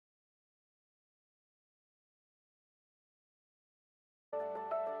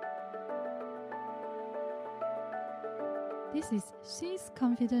This is She's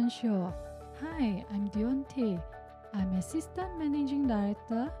Confidential. Hi, I'm Deonte. I'm Assistant Managing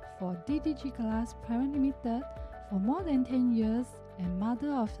Director for DDG Glass Private Limited for more than 10 years and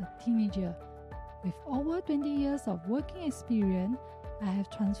mother of a teenager. With over 20 years of working experience, I have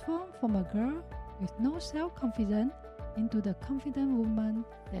transformed from a girl with no self-confidence into the confident woman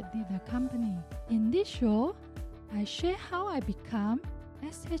that lead the company. In this show, I share how I become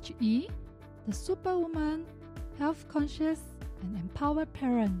SHE, the superwoman, health-conscious and empowered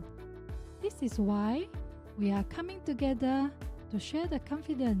parent. This is why we are coming together to share the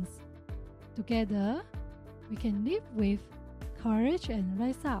confidence. Together, we can live with courage and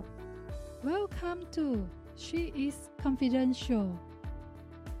rise up. Welcome to She is Confidential.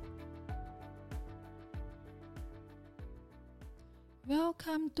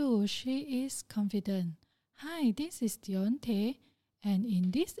 Welcome to She is Confident. Hi, this is Deonte, and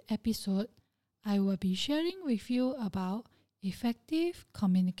in this episode, I will be sharing with you about effective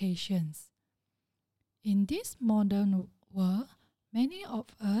communications. In this modern world, many of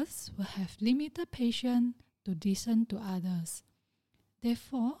us will have limited patience to listen to others.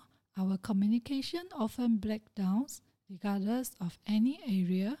 Therefore, our communication often breaks down regardless of any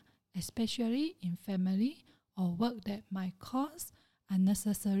area, especially in family or work that might cause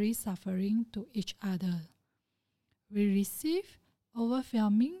unnecessary suffering to each other. We receive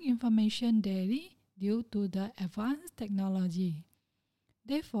overwhelming information daily due to the advanced technology.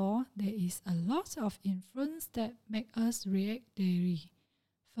 Therefore, there is a lot of influence that makes us react daily.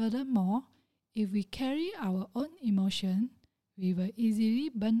 Furthermore, if we carry our own emotion, we will easily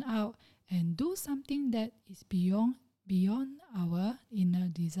burn out and do something that is beyond our inner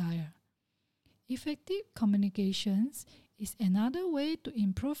desire. Effective communications is another way to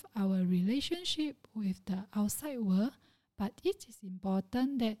improve our relationship with the outside world, but it is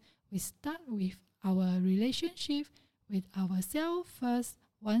important that we start with our relationship with ourselves first.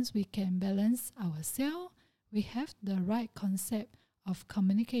 Once we can balance ourselves, we have the right concept of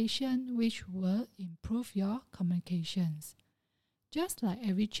communication, which will improve your communications. Just like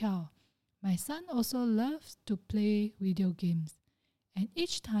every child, my son also loves to play video games. And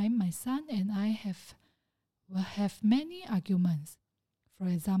each time my son and I will have many arguments. For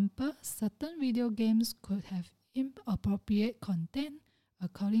example, certain video games could have inappropriate content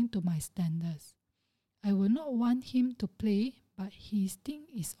according to my standards. I would not want him to play, but he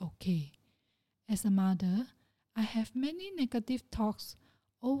thinks it's okay. As a mother, I have many negative talks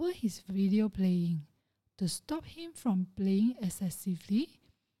over his video playing. To stop him from playing excessively,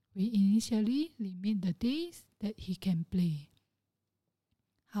 we initially limit the days that he can play.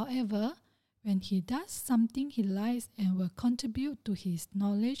 However, when he does something he likes and will contribute to his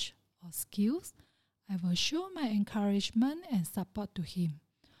knowledge or skills, I will show my encouragement and support to him.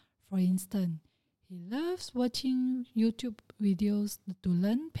 For instance, he loves watching YouTube videos to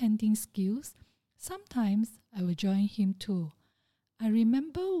learn painting skills. Sometimes I will join him too. I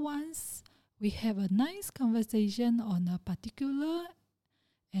remember once we had a nice conversation on a particular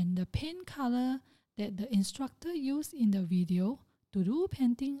and the paint color that the instructor used in the video to do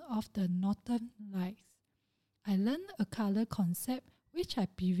painting of the northern lights. I learned a color concept which I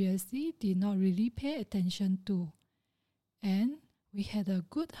previously did not really pay attention to, and we had a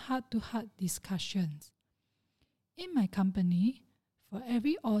good heart-to-heart discussions. In my company, for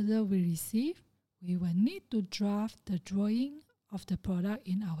every order we receive, we will need to draft the drawing of the product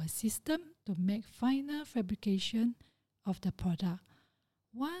in our system to make final fabrication of the product.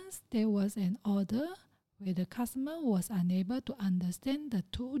 Once there was an order where the customer was unable to understand the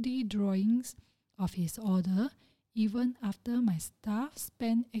 2D drawings of his order, even after my staff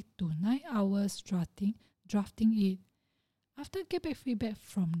spent 8 to 9 hours drafting it. After getting feedback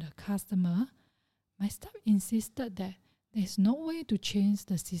from the customer, my staff insisted that there is no way to change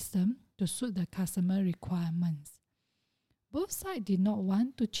the system to suit the customer requirements. Both sides did not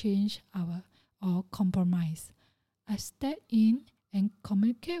want to change or compromise. I stepped in and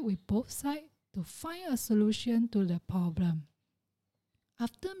communicated with both sides to find a solution to the problem.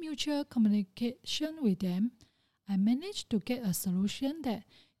 After mutual communication with them, I managed to get a solution that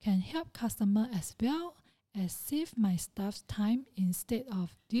can help customer as well as save my staff's time instead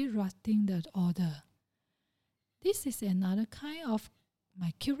of drafting the order. This is another kind of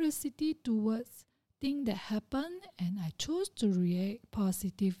my curiosity towards things that happen, and I choose to react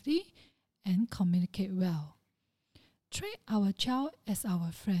positively and communicate well. Treat our child as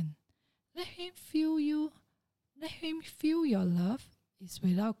our friend. Let him feel your love is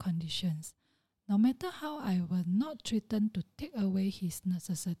without conditions. No matter how, I will not threaten to take away his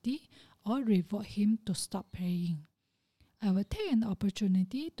necessity or reward him to stop playing. I will take an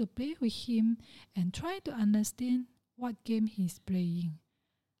opportunity to play with him and try to understand what game he's playing.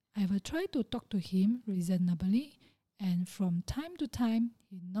 I will try to talk to him reasonably, and from time to time,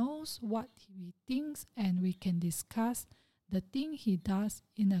 he knows what he thinks and we can discuss the thing he does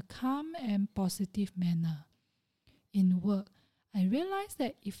in a calm and positive manner. In work, I realize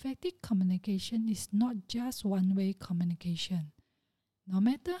that effective communication is not just one-way communication. No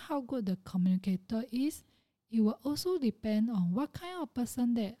matter how good the communicator is, it will also depend on what kind of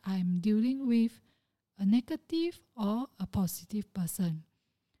person that I'm dealing with, a negative or a positive person.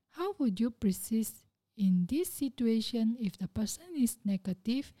 How would you persist in this situation if the person is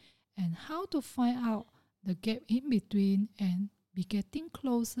negative, and how to find out the gap in between and be getting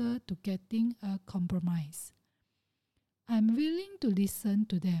closer to getting a compromise? I'm willing to listen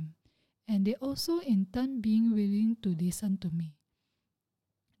to them, and they also in turn being willing to listen to me.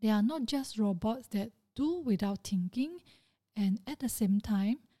 They are not just robots that do without thinking, and at the same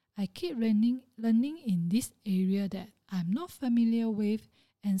time, I keep learning in this area that I'm not familiar with,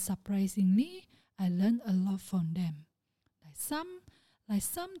 and surprisingly, I learn a lot from them. Like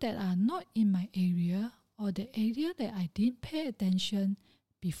some that are not in my area, or the area that I didn't pay attention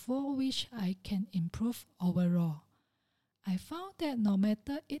before, which I can improve overall. I found that no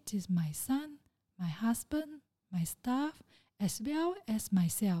matter it is my son, my husband, my staff, as well as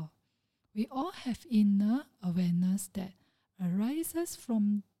myself, we all have inner awareness that arises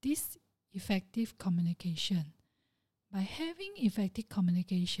from this effective communication. By having effective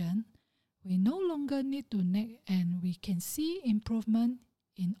communication, we no longer need to nag, and we can see improvement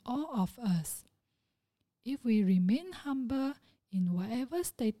in all of us. If we remain humble in whatever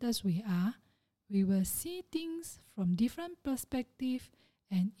status we are, we will see things from different perspectives,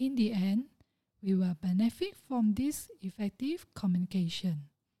 and in the end, we will benefit from this effective communication.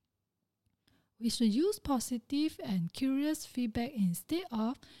 We should use positive and curious feedback instead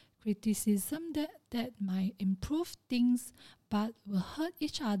of criticism that might improve things but will hurt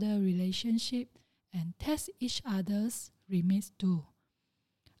each other's relationship and test each other's limits too.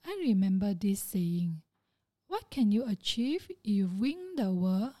 I remember this saying, what can you achieve if you win the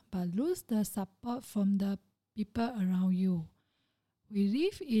world but lose the support from the people around you? We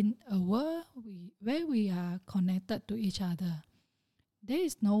live in a world where we are connected to each other. There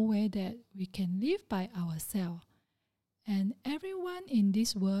is no way that we can live by ourselves, and everyone in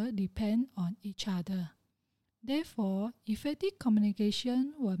this world depends on each other. Therefore, effective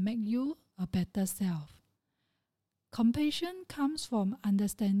communication will make you a better self. Compassion comes from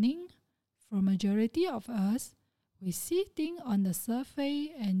understanding. For majority of us, we see things on the surface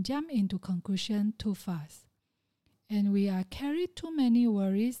and jump into conclusion too fast, and we are carried too many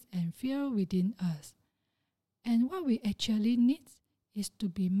worries and fear within us. And what we actually need is to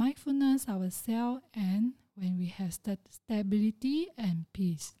be mindfulness ourselves, and when we have stability and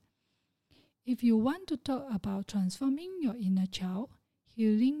peace. If you want to talk about transforming your inner child,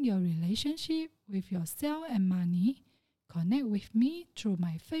 healing your relationship with yourself and money, connect with me through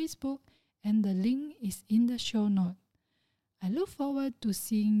my Facebook, and the link is in the show note. I look forward to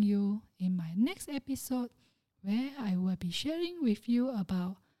seeing you in my next episode, where I will be sharing with you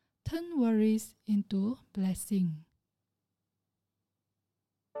about turn worries into blessing.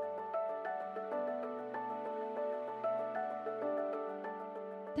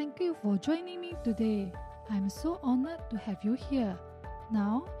 Thank you for joining me today. I'm so honored to have you here.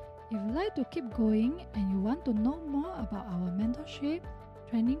 Now, if you'd like to keep going and you want to know more about our mentorship,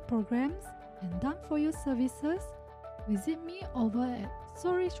 training programs, and done-for-you services, visit me over at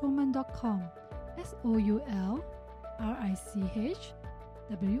soulrichwoman.com, SoulRichWoman.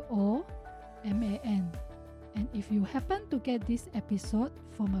 And if you happen to get this episode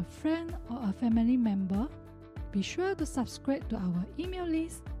from a friend or a family member, be sure to subscribe to our email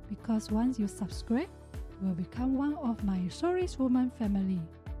list, because once you subscribe, you will become one of my Soul Rich Woman family.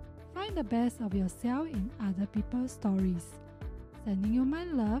 Find the best of yourself in other people's stories. Sending you my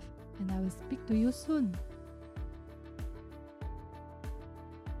love, and I will speak to you soon.